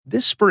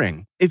This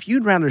spring, if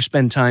you'd rather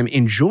spend time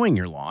enjoying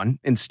your lawn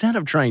instead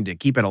of trying to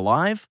keep it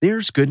alive,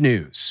 there's good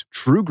news.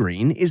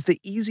 TruGreen is the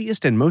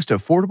easiest and most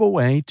affordable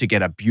way to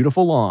get a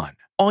beautiful lawn.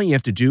 All you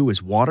have to do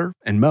is water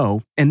and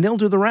mow, and they'll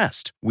do the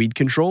rest. Weed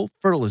control,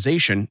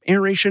 fertilization,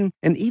 aeration,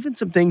 and even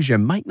some things you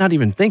might not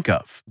even think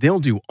of. They'll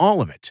do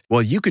all of it,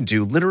 while you can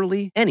do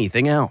literally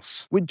anything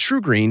else. With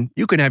TruGreen,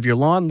 you can have your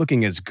lawn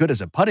looking as good as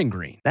a putting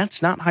green.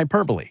 That's not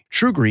hyperbole.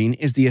 TruGreen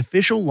is the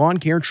official lawn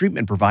care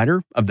treatment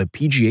provider of the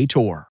PGA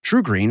Tour.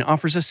 TruGreen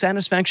offers a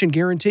satisfaction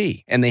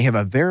guarantee, and they have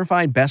a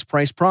verified best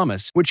price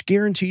promise, which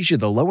guarantees you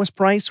the lowest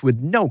price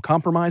with no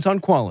compromise on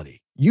quality.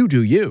 You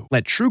do you.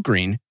 Let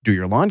TruGreen do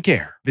your lawn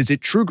care. Visit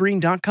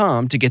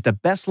TruGreen.com to get the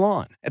best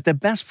lawn at the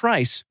best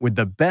price with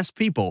the best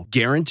people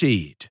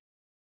guaranteed.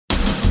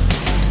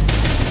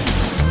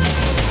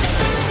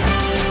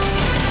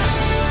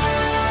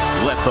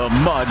 Let the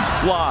mud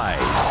fly.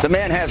 The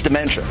man has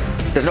dementia.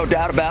 There's no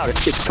doubt about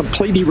it. It's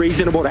completely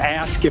reasonable to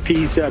ask if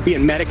he's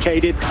being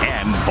medicated.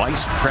 And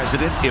Vice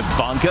President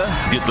Ivanka?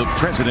 Did the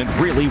president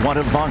really want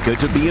Ivanka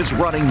to be his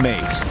running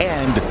mate?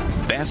 And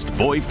best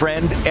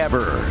boyfriend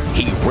ever.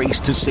 He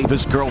raced to save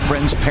his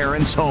girlfriend's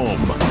parents' home.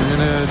 We're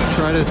going to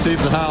try to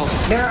save the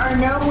house. There are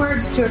no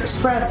words to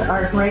express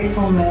our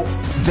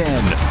gratefulness.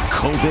 Then,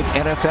 COVID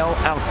NFL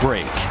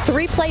outbreak.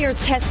 3 players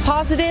test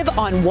positive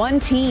on one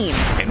team.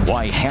 And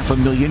why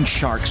 500,000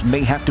 sharks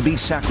may have to be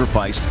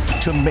sacrificed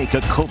to make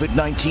a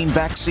COVID-19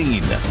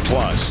 vaccine.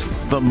 Plus,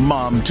 the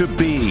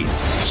mom-to-be,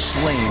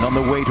 slain on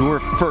the way to her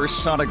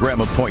first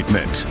sonogram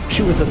appointment.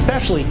 She was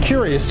especially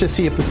curious to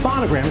see if the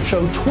sonogram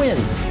showed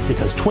twins,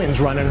 because twins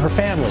run in her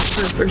family.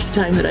 For the first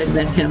time that I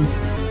met him,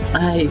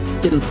 I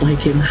didn't like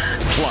him.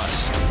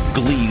 Plus,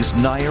 Glee's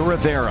Naya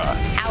Rivera.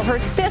 How her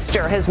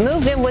sister has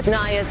moved in with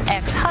Naya's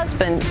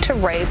ex-husband to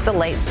raise the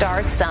late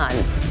star's son.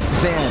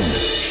 Then,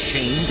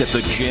 shamed at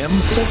the gym.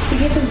 Just to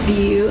get a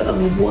view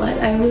of what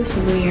I was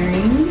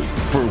wearing.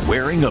 For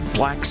wearing a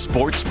black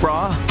sports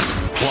bra.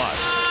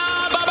 Plus,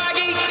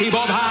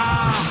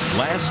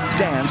 last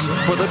dance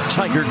for the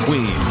Tiger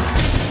Queen.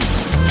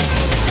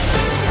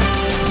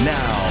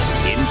 Now,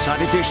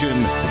 Inside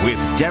Edition with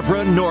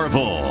Deborah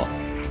Norville.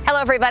 Hello,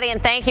 everybody,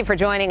 and thank you for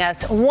joining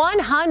us.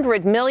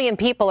 100 million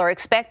people are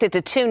expected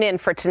to tune in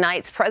for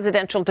tonight's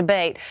presidential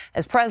debate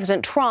as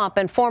President Trump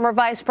and former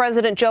Vice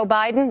President Joe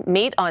Biden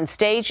meet on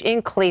stage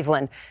in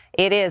Cleveland.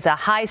 It is a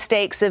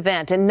high-stakes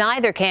event, and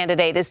neither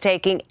candidate is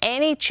taking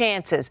any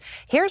chances.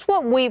 Here's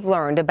what we've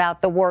learned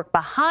about the work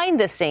behind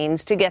the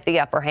scenes to get the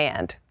upper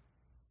hand.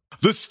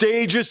 The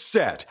stage is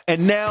set,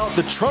 and now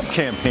the Trump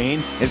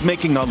campaign is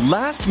making a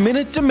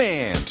last-minute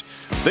demand.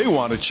 They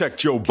want to check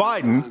Joe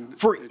Biden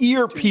for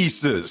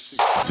earpieces.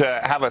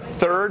 To have a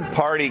third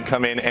party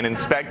come in and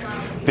inspect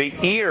the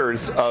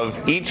ears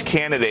of each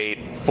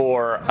candidate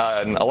for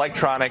an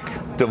electronic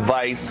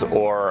device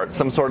or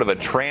some sort of a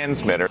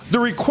transmitter. The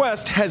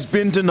request has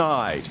been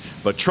denied,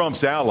 but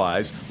Trump's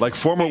allies, like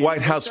former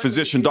White House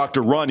physician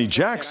Dr. Ronnie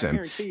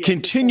Jackson,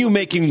 continue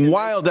making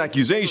wild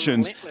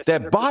accusations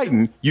that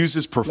Biden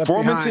uses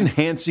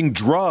performance-enhancing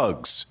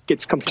drugs.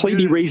 It's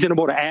completely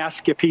reasonable to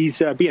ask if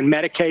he's being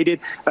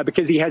medicated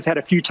because he has had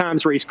a few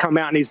times where he's come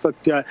out and he's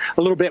looked a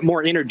little bit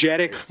more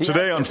energetic.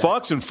 Today on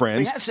Fox and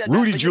Friends,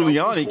 Rudy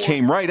Giuliani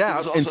came right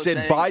out and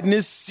said Biden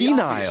is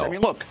senile. I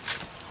mean, look,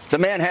 the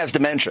man has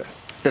dementia.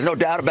 There's no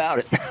doubt about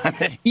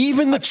it.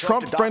 Even the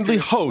Trump-friendly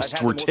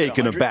hosts were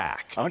taken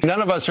aback.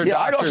 None of us are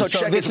doctors, I'd also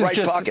check his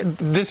right pocket.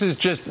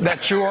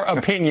 That's your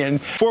opinion.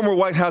 Former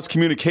White House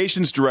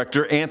communications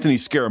director Anthony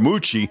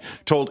Scaramucci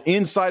told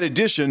Inside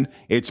Edition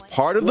it's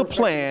part of the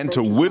plan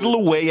to whittle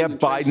away at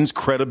Biden's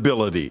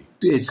credibility.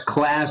 It's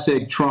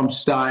classic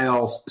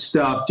Trump-style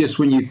stuff. Just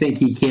when you think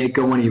he can't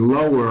go any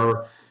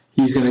lower,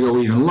 he's going to go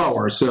even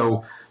lower.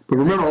 But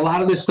remember, a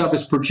lot of this stuff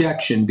is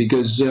projection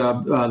because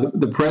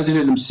the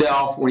president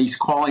himself, when he's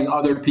calling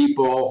other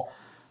people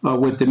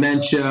with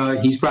dementia,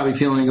 he's probably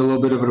feeling a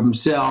little bit of it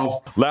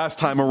himself. Last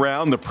time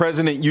around, the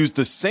president used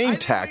the same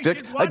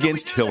tactic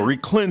against Hillary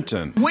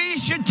Clinton. We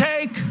should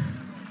take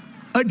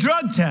a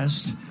drug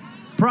test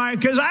prior,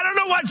 because I don't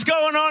know what's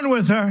going on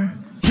with her.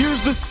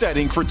 Here's the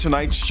setting for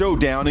tonight's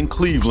showdown in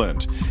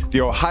Cleveland.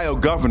 The Ohio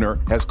governor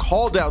has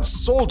called out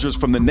soldiers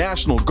from the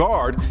National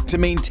Guard to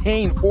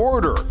maintain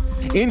order.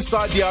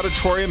 Inside the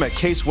auditorium at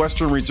Case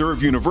Western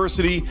Reserve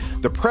University,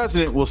 the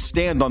president will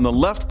stand on the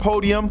left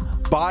podium,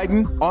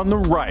 Biden on the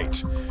right.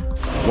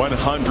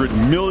 100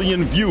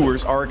 million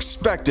viewers are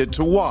expected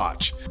to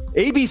watch.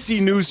 ABC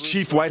News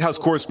chief White House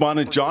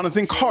correspondent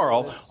Jonathan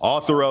Karl,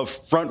 author of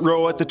Front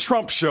Row at the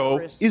Trump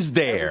Show, is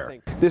there.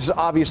 This is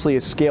obviously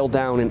a scaled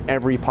down in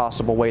every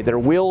possible way. There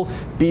will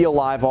be a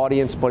live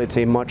audience, but it's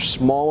a much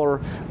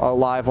smaller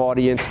live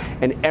audience.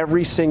 And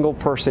every single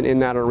person in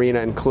that arena,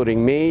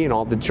 including me and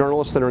all the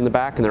journalists that are in the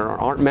back, and there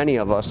aren't many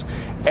of us,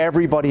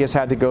 everybody has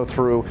had to go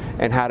through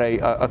and had a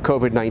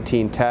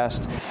COVID-19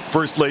 test.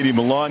 First Lady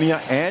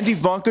Melania and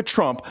Ivanka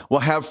Trump will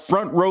have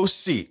front row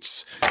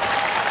seats.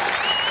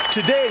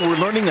 Today, we're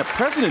learning that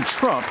President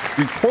Trump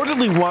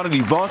reportedly wanted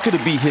Ivanka to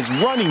be his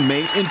running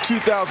mate in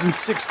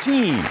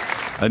 2016.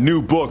 A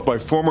new book by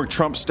former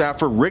Trump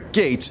staffer Rick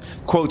Gates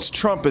quotes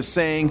Trump as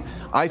saying,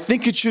 "I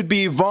think it should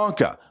be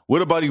Ivanka.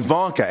 What about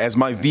Ivanka as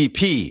my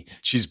VP?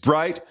 She's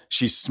bright,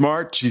 she's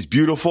smart, she's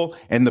beautiful,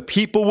 and the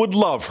people would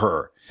love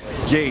her."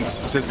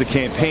 Gates says the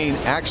campaign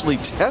actually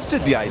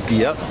tested the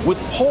idea with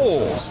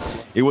polls.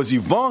 It was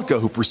Ivanka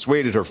who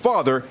persuaded her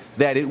father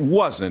that it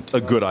wasn't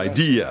a good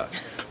idea.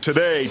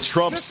 Today,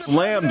 Trump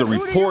slammed the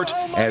report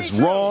as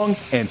wrong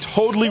and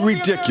totally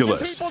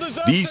ridiculous.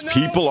 These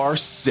people are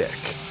sick.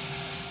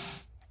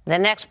 The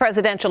next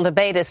presidential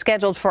debate is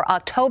scheduled for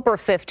October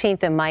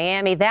 15th in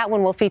Miami. That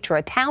one will feature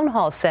a town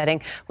hall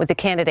setting with the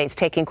candidates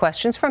taking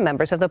questions from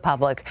members of the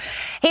public.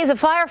 He's a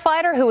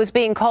firefighter who is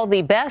being called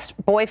the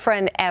best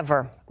boyfriend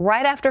ever.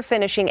 Right after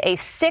finishing a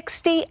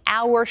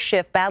 60-hour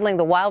shift battling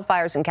the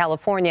wildfires in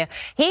California,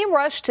 he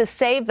rushed to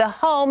save the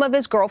home of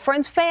his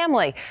girlfriend's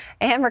family.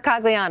 Ann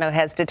Mercogliano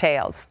has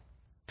details.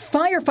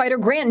 Firefighter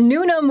Grant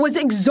Newnham was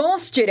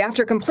exhausted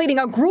after completing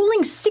a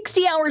grueling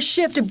 60-hour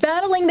shift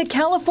battling the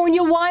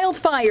California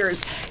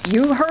wildfires.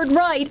 You heard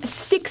right,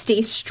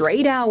 60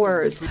 straight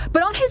hours.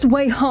 But on his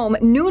way home,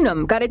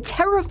 Newnham got a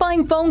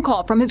terrifying phone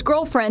call from his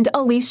girlfriend,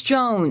 Elise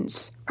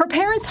Jones. Her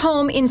parents'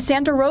 home in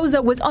Santa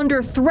Rosa was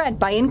under threat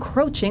by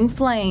encroaching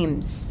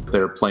flames.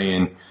 They're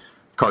playing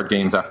card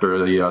games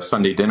after the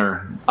Sunday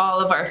dinner.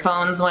 All of our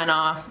phones went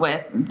off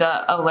with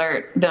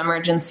the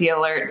emergency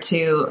alert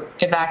to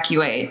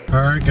evacuate.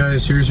 All right,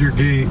 guys, here's your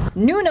gate.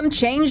 Newnham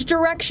changed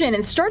direction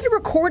and started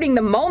recording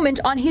the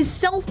moment on his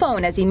cell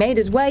phone as he made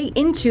his way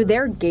into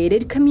their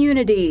gated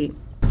community.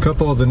 A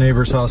couple of the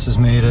neighbors' houses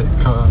made it.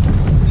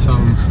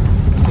 Some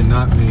did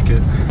not make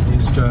it.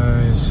 These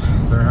guys,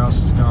 their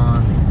house is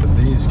gone.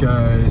 These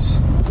guys,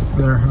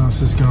 their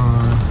house is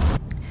gone.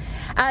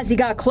 As he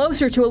got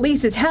closer to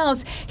Elise's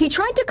house, he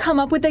tried to come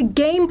up with a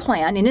game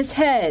plan in his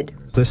head.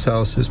 This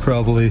house is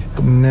probably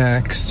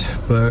next,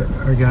 but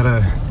I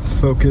gotta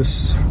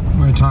focus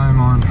my time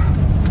on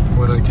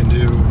what I can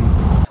do.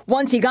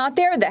 Once he got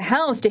there, the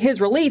house, to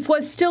his relief,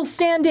 was still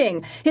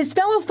standing. His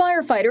fellow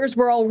firefighters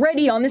were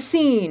already on the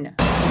scene.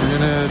 We're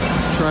gonna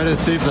try to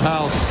save the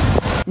house.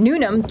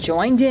 Newnham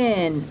joined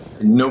in.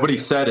 Nobody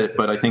said it,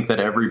 but I think that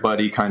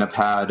everybody kind of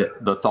had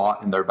the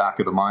thought in their back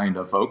of the mind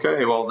of,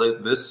 okay, well,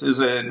 this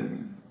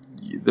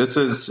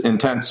is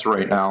intense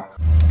right now.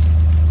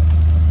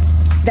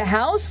 The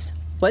house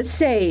was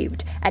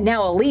saved, and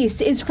now Elise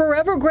is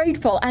forever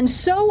grateful, and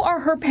so are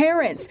her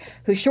parents,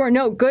 who sure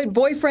know good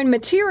boyfriend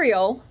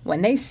material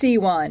when they see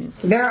one.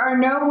 There are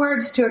no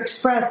words to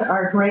express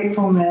our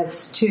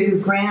gratefulness to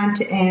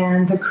Grant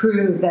and the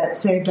crew that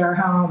saved our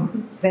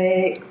home.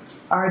 They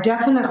are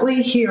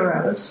definitely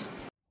heroes.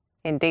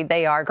 Indeed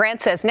they are. Grant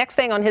says next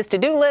thing on his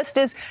to-do list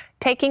is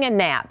taking a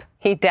nap.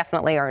 He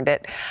definitely earned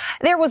it.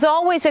 There was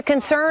always a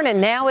concern, and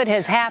now it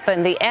has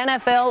happened. The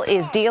NFL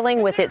is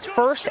dealing with its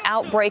first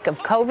outbreak of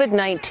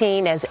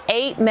COVID-19 as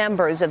 8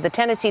 members of the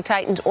Tennessee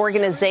Titans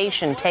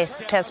organization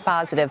test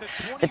positive.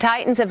 The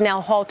Titans have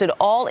now halted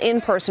all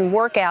in-person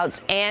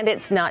workouts, and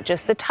it's not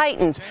just the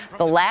Titans.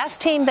 The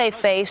last team they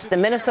faced, the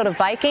Minnesota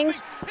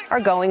Vikings, are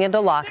going into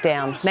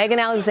lockdown. Megan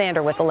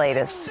Alexander with the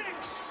latest.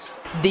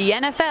 The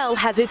NFL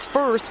has its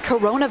first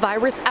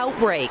coronavirus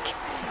outbreak.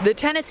 The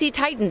Tennessee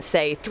Titans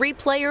say 3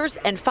 players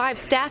and 5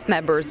 staff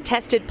members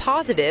tested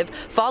positive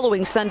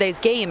following Sunday's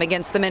game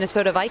against the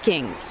Minnesota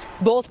Vikings.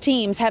 Both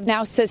teams have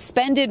now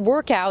suspended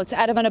workouts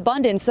out of an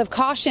abundance of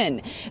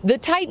caution. The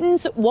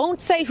Titans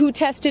won't say who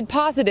tested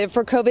positive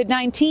for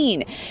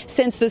COVID-19.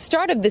 Since the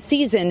start of the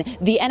season,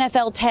 the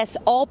NFL tests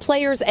all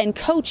players and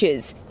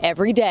coaches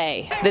every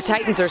day. The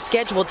Titans are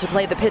scheduled to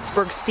play the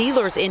Pittsburgh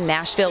Steelers in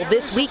Nashville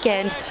this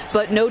weekend,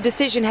 but no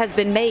decision has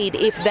been made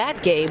if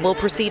that game will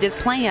proceed as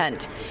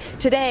planned.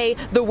 Today,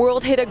 the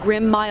world hit a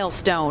grim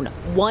milestone,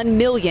 1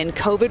 million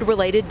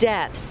COVID-related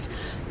deaths,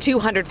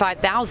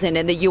 205,000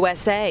 in the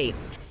USA.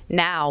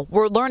 Now,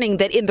 we're learning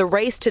that in the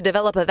race to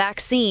develop a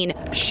vaccine,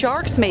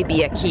 sharks may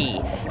be a key.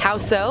 How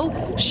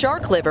so?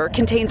 Shark liver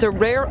contains a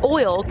rare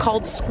oil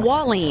called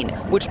squalene,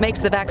 which makes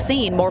the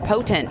vaccine more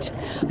potent.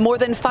 More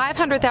than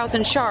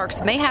 500,000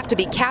 sharks may have to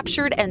be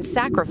captured and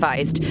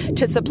sacrificed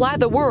to supply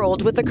the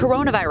world with the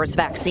coronavirus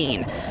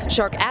vaccine.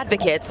 Shark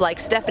advocates like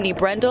Stephanie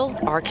Brendel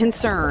are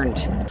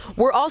concerned.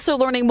 We're also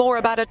learning more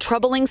about a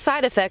troubling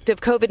side effect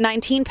of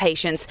COVID-19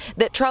 patients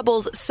that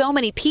troubles so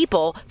many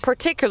people,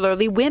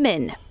 particularly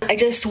women. I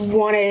just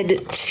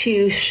wanted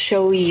to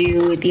show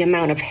you the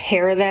amount of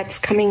hair that's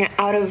coming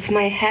out of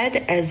my head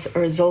as a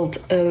result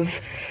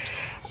of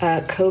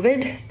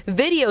COVID.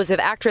 Videos of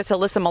actress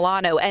Alyssa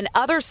Milano and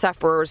other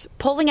sufferers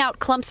pulling out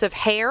clumps of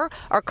hair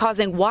are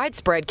causing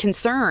widespread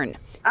concern.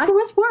 I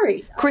was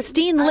worried.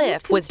 Christine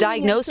Liff was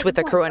diagnosed with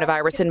the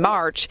coronavirus in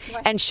March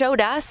and showed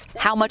us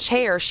how much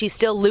hair she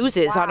still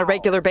loses on a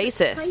regular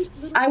basis.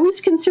 I was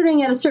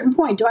considering at a certain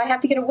point, do I have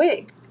to get a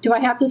wig? Do I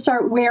have to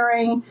start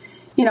wearing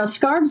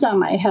scarves on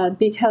my head?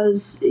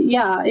 Because,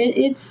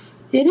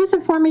 it is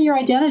a form of your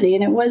identity,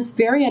 and it was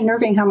very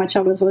unnerving how much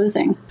I was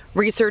losing.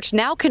 Research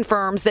now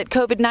confirms that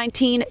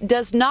COVID-19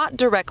 does not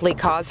directly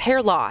cause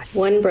hair loss.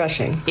 One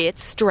brushing.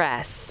 It's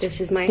stress. This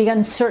is my... The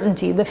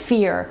uncertainty, the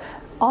fear.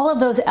 all of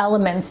those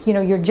elements,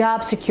 your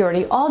job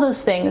security, all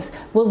those things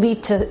will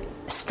lead to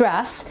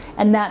stress,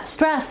 and that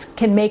stress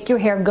can make your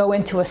hair go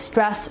into a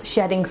stress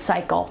shedding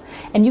cycle.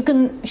 And you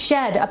can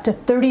shed up to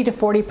 30 to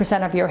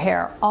 40% of your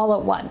hair all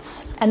at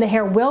once. And the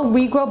hair will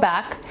regrow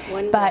back,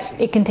 but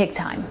it can take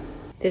time.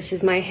 This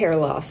is my hair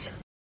loss.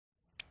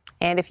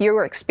 And if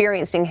you're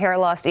experiencing hair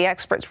loss, the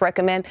experts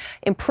recommend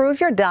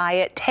improve your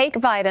diet, take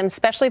vitamins,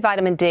 especially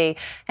vitamin D,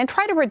 and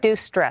try to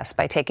reduce stress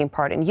by taking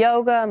part in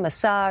yoga,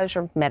 massage,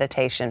 or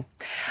meditation.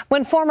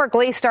 When former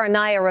Glee star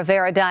Naya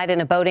Rivera died in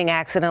a boating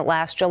accident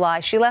last July,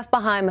 she left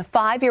behind a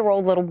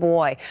 5-year-old little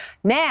boy.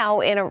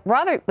 Now, in a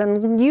rather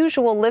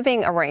unusual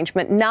living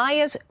arrangement,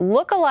 Naya's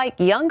look-alike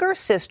younger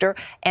sister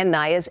and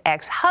Naya's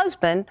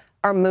ex-husband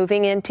are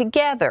moving in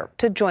together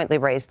to jointly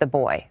raise the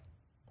boy.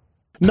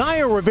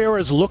 Naya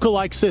Rivera's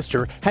look-alike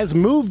sister has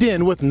moved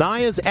in with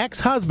Naya's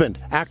ex-husband,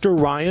 actor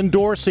Ryan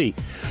Dorsey.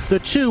 The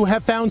two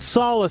have found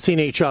solace in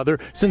each other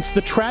since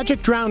the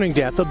tragic drowning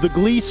death of the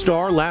Glee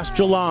star last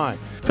July.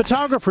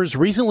 Photographers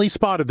recently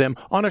spotted them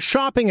on a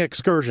shopping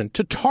excursion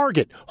to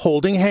Target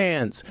holding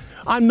hands.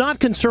 I'm not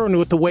concerned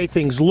with the way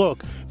things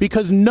look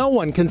because no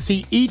one can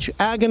see each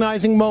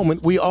agonizing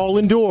moment we all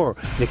endure,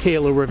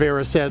 Nicaila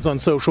Rivera says on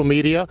social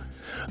media.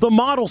 The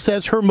model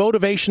says her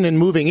motivation in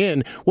moving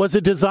in was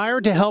a desire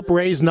to help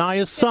raise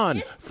Naya's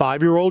son,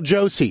 5-year-old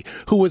Josie,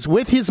 who was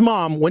with his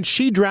mom when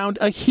she drowned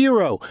a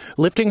hero,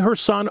 lifting her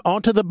son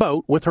onto the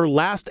boat with her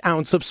last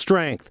ounce of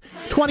strength.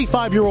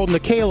 25-year-old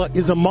Nicaila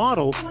is a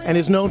model and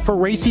is known for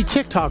racy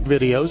TikTok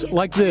videos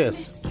like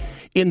this.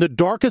 In the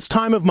darkest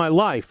time of my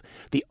life,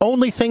 the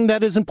only thing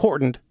that is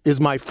important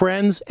is my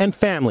friends and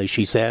family,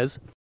 she says.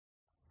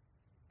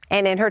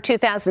 And in her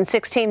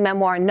 2016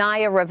 memoir,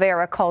 Naya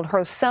Rivera called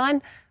her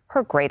son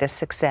her greatest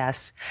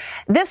success.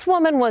 This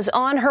woman was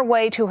on her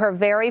way to her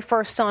very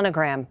first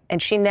sonogram,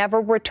 and she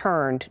never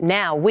returned.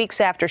 Now,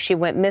 weeks after she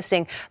went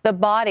missing, the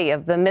body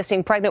of the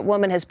missing pregnant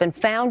woman has been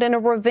found in a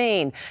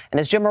ravine. And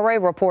as Jim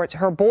Moret reports,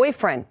 her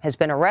boyfriend has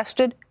been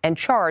arrested and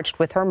charged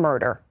with her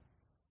murder.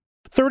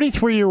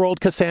 33-year-old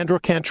Cassandra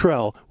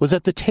Cantrell was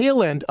at the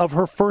tail end of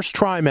her first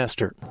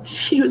trimester.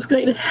 She was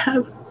going to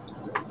have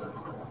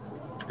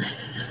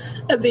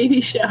a baby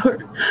shower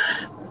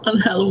on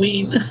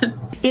Halloween.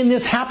 In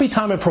this happy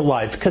time of her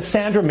life,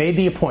 Cassandra made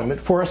the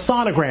appointment for a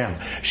sonogram.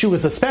 She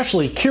was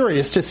especially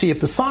curious to see if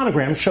the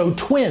sonogram showed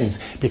twins,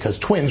 because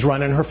twins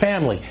run in her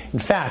family. In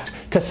fact,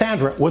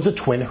 Cassandra was a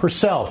twin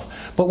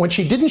herself. But when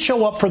she didn't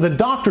show up for the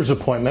doctor's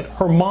appointment,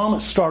 her mom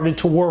started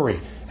to worry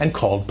and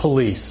called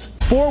police.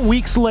 4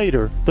 weeks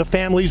later, the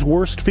family's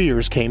worst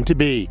fears came to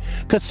be.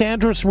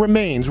 Cassandra's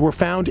remains were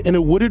found in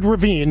a wooded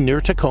ravine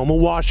near Tacoma,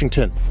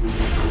 Washington.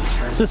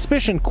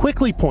 Suspicion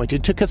quickly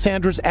pointed to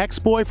Cassandra's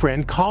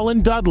ex-boyfriend,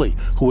 Colin Dudley,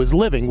 who was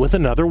living with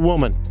another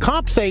woman.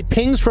 Cops say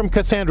pings from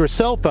Cassandra's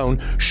cell phone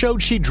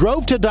showed she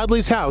drove to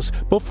Dudley's house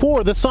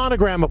before the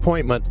sonogram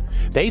appointment.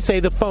 They say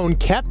the phone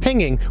kept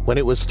pinging when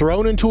it was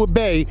thrown into a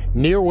bay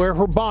near where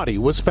her body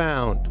was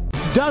found.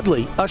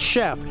 Dudley, a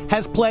chef,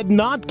 has pled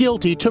not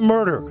guilty to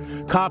murder.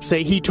 Cops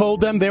say he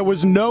told them there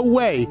was no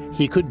way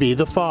he could be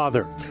the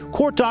father.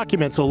 Court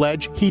documents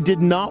allege he did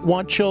not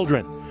want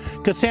children.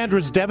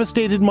 Cassandra's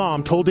devastated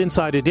mom told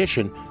Inside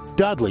Edition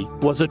Dudley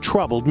was a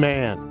troubled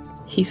man.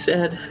 He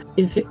said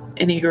if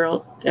any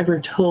girl ever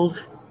told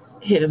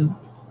him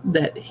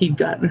that he'd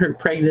gotten her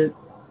pregnant,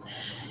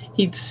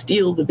 he'd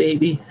steal the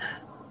baby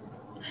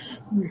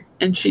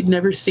and she'd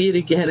never see it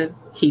again, and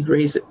he'd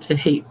raise it to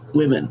hate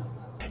women.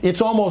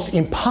 It's almost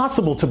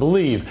impossible to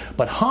believe,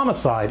 but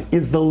homicide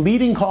is the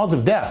leading cause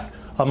of death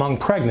among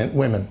pregnant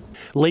women.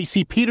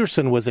 Lacey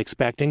Peterson was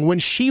expecting when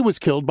she was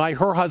killed by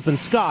her husband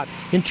Scott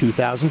in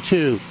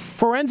 2002.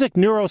 Forensic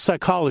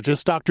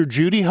neuropsychologist Dr.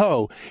 Judy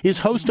Ho is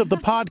host of the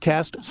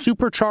podcast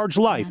Supercharged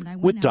Life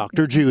with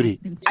Dr. Judy.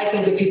 I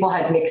think if people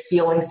had mixed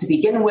feelings to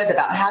begin with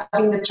about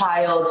having the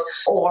child,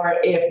 or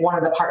if one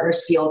of the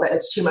partners feels that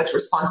it's too much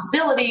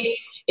responsibility,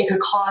 it could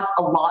cause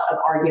a lot of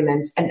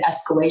arguments and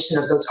escalation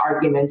of those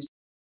arguments.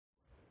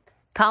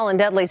 Colin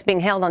Dudley's being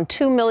held on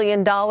 $2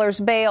 million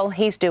bail.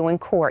 He's due in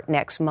court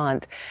next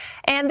month.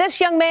 And this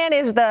young man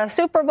is the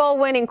Super Bowl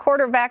winning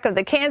quarterback of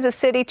the Kansas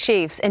City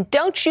Chiefs. And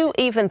don't you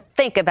even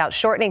think about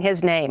shortening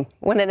his name.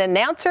 When an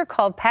announcer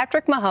called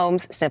Patrick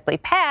Mahomes simply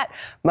Pat,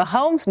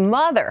 Mahomes'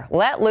 mother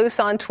let loose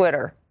on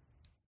Twitter.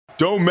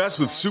 Don't mess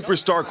with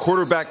superstar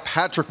quarterback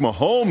Patrick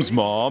Mahomes,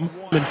 Mom.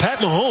 And Pat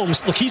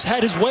Mahomes, look, he's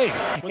had his way.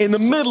 In the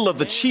middle of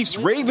the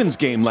Chiefs-Ravens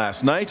game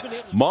last night,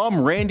 Mom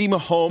Randy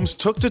Mahomes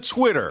took to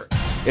Twitter.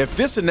 If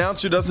this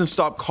announcer doesn't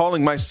stop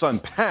calling my son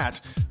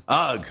Pat,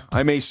 ugh,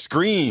 I may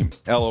scream,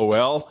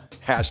 LOL,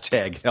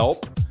 hashtag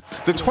help.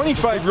 The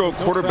 25-year-old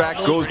quarterback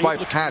goes by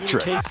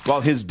Patrick,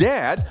 while his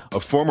dad, a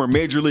former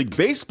Major League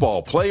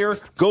Baseball player,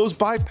 goes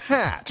by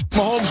Pat.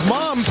 Mahomes'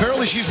 mom,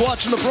 apparently she's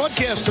watching the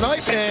broadcast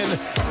tonight and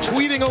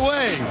tweeting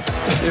away.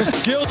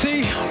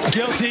 Guilty.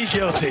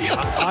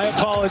 I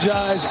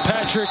apologize,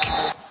 Patrick.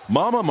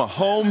 Mama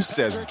Mahomes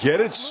says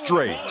get it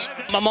straight.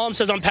 My mom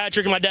says I'm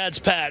Patrick and my dad's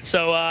Pat,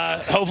 so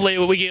hopefully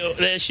we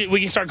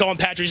can start calling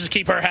Patrick just to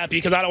keep her happy,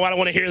 because I don't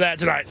want to hear that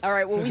tonight. All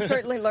right, well, we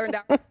certainly learned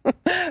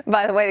out.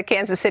 By the way, the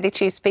Kansas City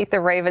Chiefs beat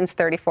the Ravens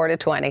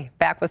 34-20.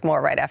 Back with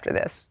more right after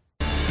this.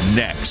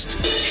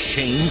 Next,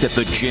 shamed at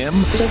the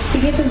gym just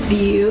to get a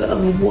view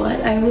of what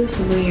I was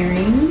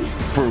wearing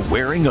for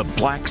wearing a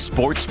black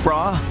sports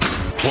bra.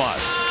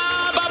 Plus,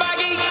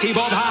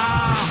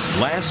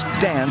 last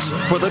dance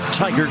for the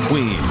Tiger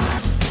Queen.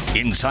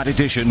 Inside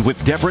Edition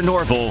with Deborah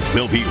Norville.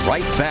 We'll be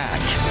right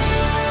back.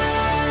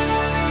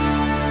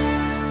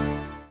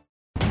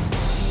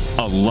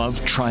 A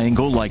love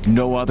triangle like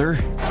no other?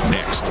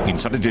 Next,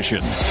 Inside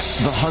Edition.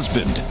 The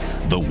husband,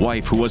 the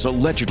wife who was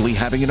allegedly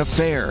having an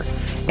affair,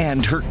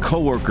 and her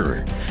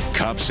coworker.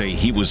 Cops say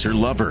he was her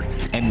lover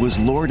and was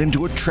lured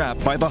into a trap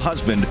by the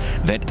husband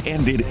that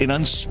ended in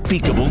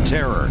unspeakable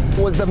terror. It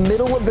was the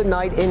middle of the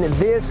night in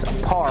this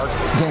park.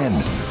 Then,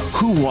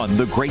 who won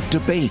the great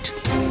debate?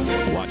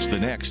 Watch the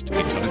next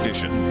Inside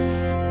Edition.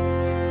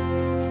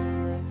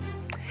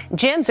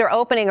 Gyms are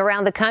opening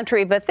around the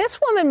country, but this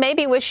woman may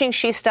be wishing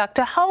she stuck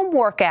to home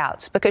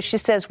workouts, because she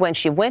says when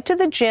she went to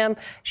the gym,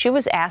 she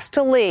was asked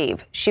to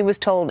leave. She was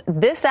told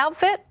this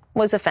outfit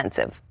was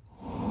offensive.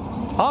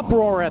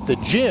 Uproar at the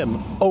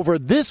gym over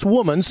this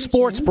woman's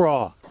sports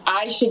bra.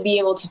 I should be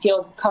able to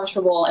feel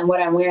comfortable in what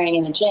I'm wearing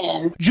in the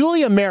gym.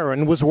 Julia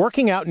Marin was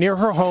working out near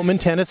her home in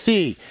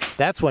Tennessee.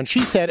 That's when she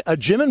said a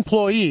gym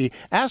employee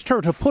asked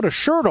her to put a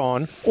shirt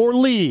on or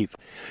leave.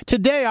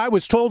 Today, I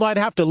was told I'd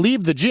have to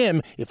leave the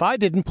gym if I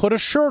didn't put a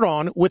shirt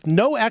on with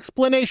no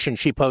explanation,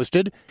 she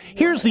posted.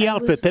 Here's the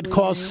outfit that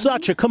caused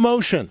such a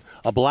commotion: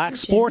 a black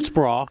sports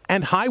bra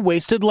and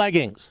high-waisted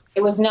leggings.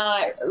 It was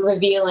not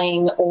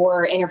revealing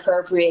or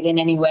inappropriate in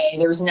any way.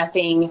 There was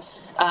nothing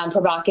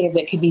provocative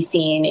that could be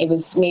seen. It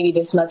was maybe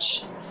this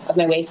much of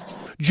my waist.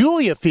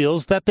 Julia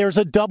feels that there's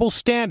a double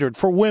standard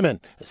for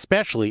women,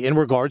 especially in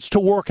regards to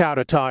workout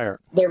attire.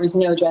 There was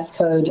no dress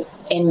code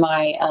in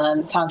my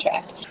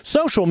contract.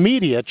 Social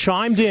media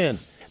chimed in.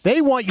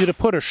 They want you to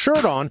put a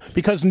shirt on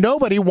because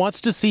nobody wants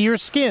to see your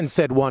skin,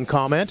 said one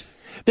comment.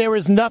 There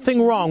is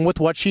nothing wrong with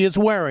what she is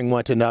wearing,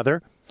 went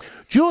another.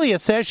 Julia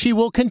says she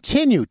will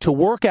continue to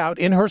work out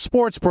in her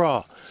sports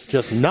bra,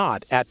 just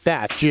not at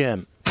that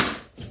gym.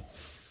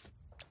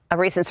 A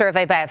recent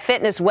survey by a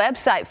fitness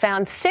website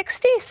found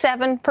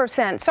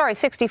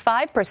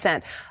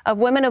 65% of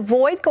women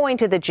avoid going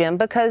to the gym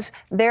because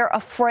they're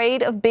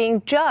afraid of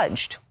being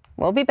judged.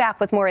 We'll be back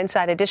with more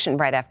Inside Edition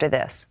right after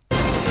this.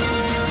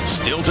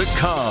 Still to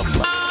come.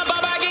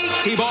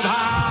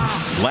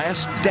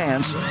 Last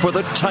dance for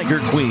the Tiger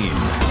Queen.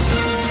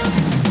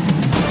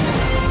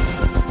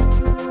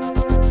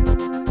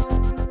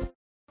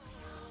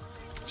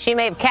 She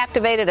may have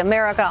captivated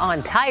America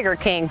on Tiger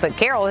King, but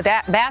Carol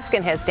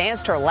Baskin has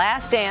danced her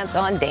last dance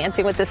on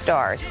Dancing with the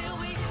Stars.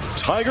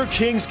 Tiger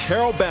King's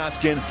Carol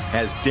Baskin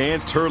has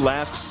danced her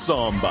last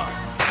samba.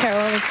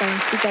 Carol is going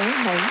to be going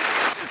home.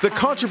 The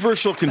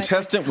controversial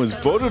contestant was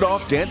voted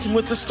off Dancing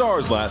with the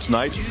Stars last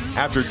night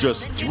after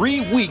just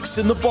 3 weeks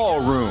in the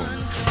ballroom.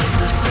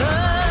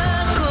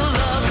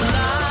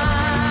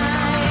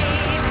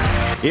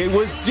 It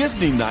was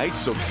Disney night,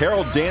 so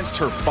Carol danced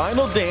her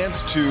final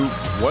dance to,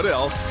 what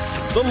else?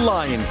 The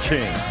Lion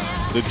King.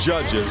 The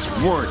judges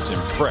weren't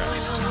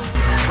impressed.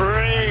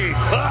 Free!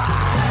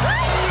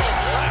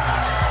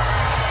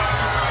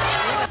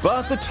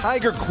 But the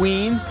Tiger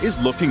Queen is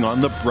looking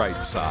on the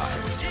bright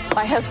side.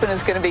 My husband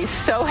is going to be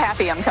so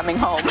happy I'm coming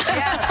home.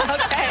 Yes,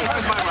 okay.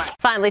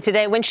 Finally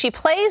today, when she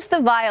plays the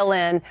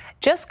violin,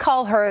 just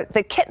call her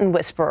the Kitten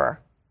Whisperer.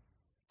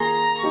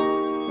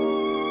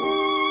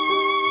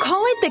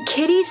 Call it the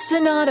Kitty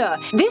Sonata.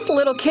 This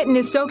little kitten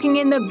is soaking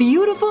in the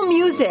beautiful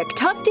music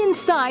tucked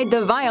inside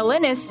the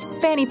violinist's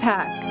fanny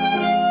pack.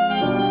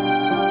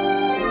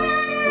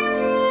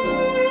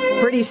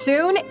 Pretty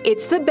soon,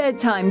 it's the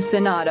bedtime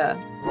sonata.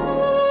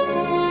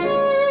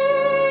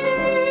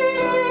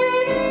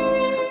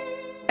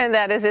 And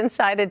that is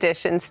Inside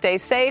Edition. Stay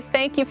safe.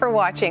 Thank you for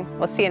watching.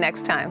 We'll see you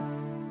next time.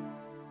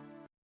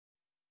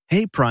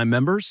 Hey, Prime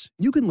members,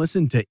 you can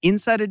listen to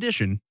Inside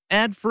Edition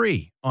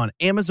ad-free on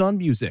Amazon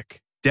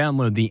Music.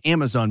 Download the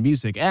Amazon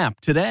Music app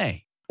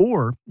today.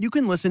 Or you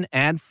can listen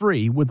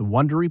ad-free with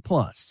Wondery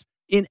Plus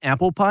in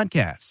Apple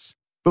Podcasts.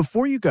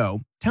 Before you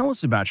go, tell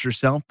us about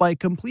yourself by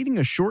completing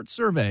a short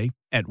survey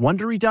at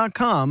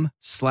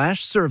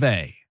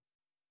Wondery.com/survey.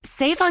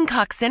 Save on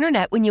Cox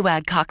Internet when you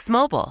add Cox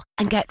Mobile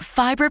and get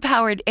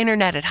fiber-powered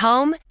internet at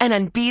home and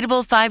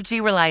unbeatable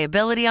 5G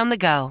reliability on the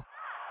go.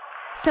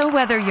 So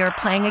whether you're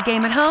playing a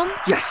game at home,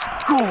 yes,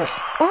 cool,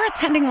 or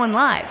attending one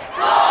live,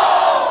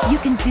 you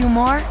can do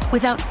more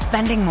without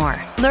spending more.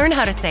 Learn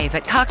how to save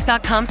at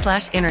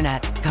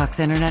Cox.com/internet. Cox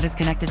Internet is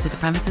connected to the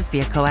premises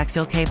via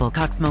coaxial cable.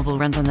 Cox Mobile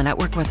runs on the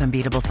network with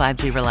unbeatable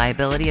 5G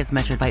reliability as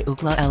measured by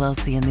Ookla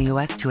LLC in the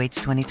U.S. 2H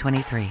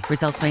 2023.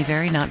 Results may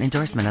vary, not an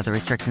endorsement. Other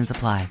restrictions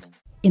apply.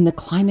 In the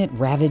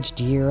climate-ravaged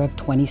year of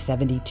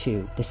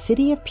 2072, the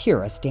city of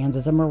Pura stands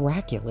as a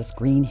miraculous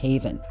green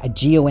haven, a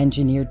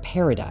geoengineered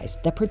paradise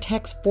that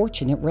protects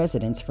fortunate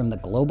residents from the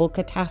global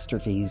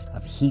catastrophes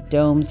of heat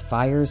domes,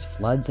 fires,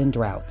 floods, and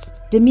droughts.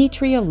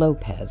 Demetria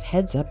Lopez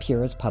heads up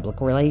Pura's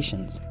public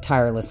relations,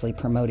 tirelessly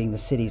promoting the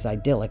city's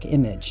idyllic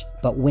image.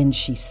 But when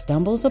she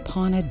stumbles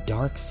upon a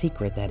dark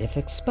secret that, if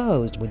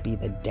exposed, would be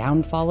the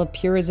downfall of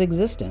Pura's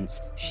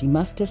existence, she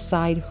must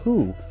decide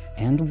who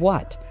and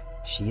what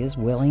she is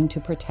willing to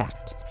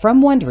protect.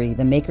 From Wondery,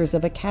 the makers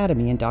of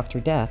Academy and Dr.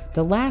 Death,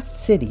 The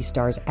Last City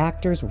stars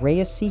actors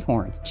Reyes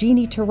Sehorn,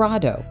 Jeannie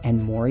Torrado,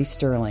 and Maury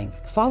Sterling.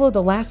 Follow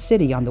The Last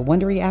City on the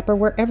Wondery app or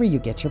wherever you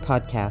get your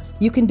podcasts.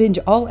 You can binge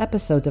all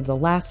episodes of The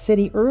Last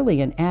City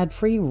early and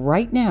ad-free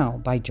right now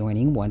by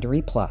joining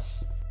Wondery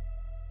Plus.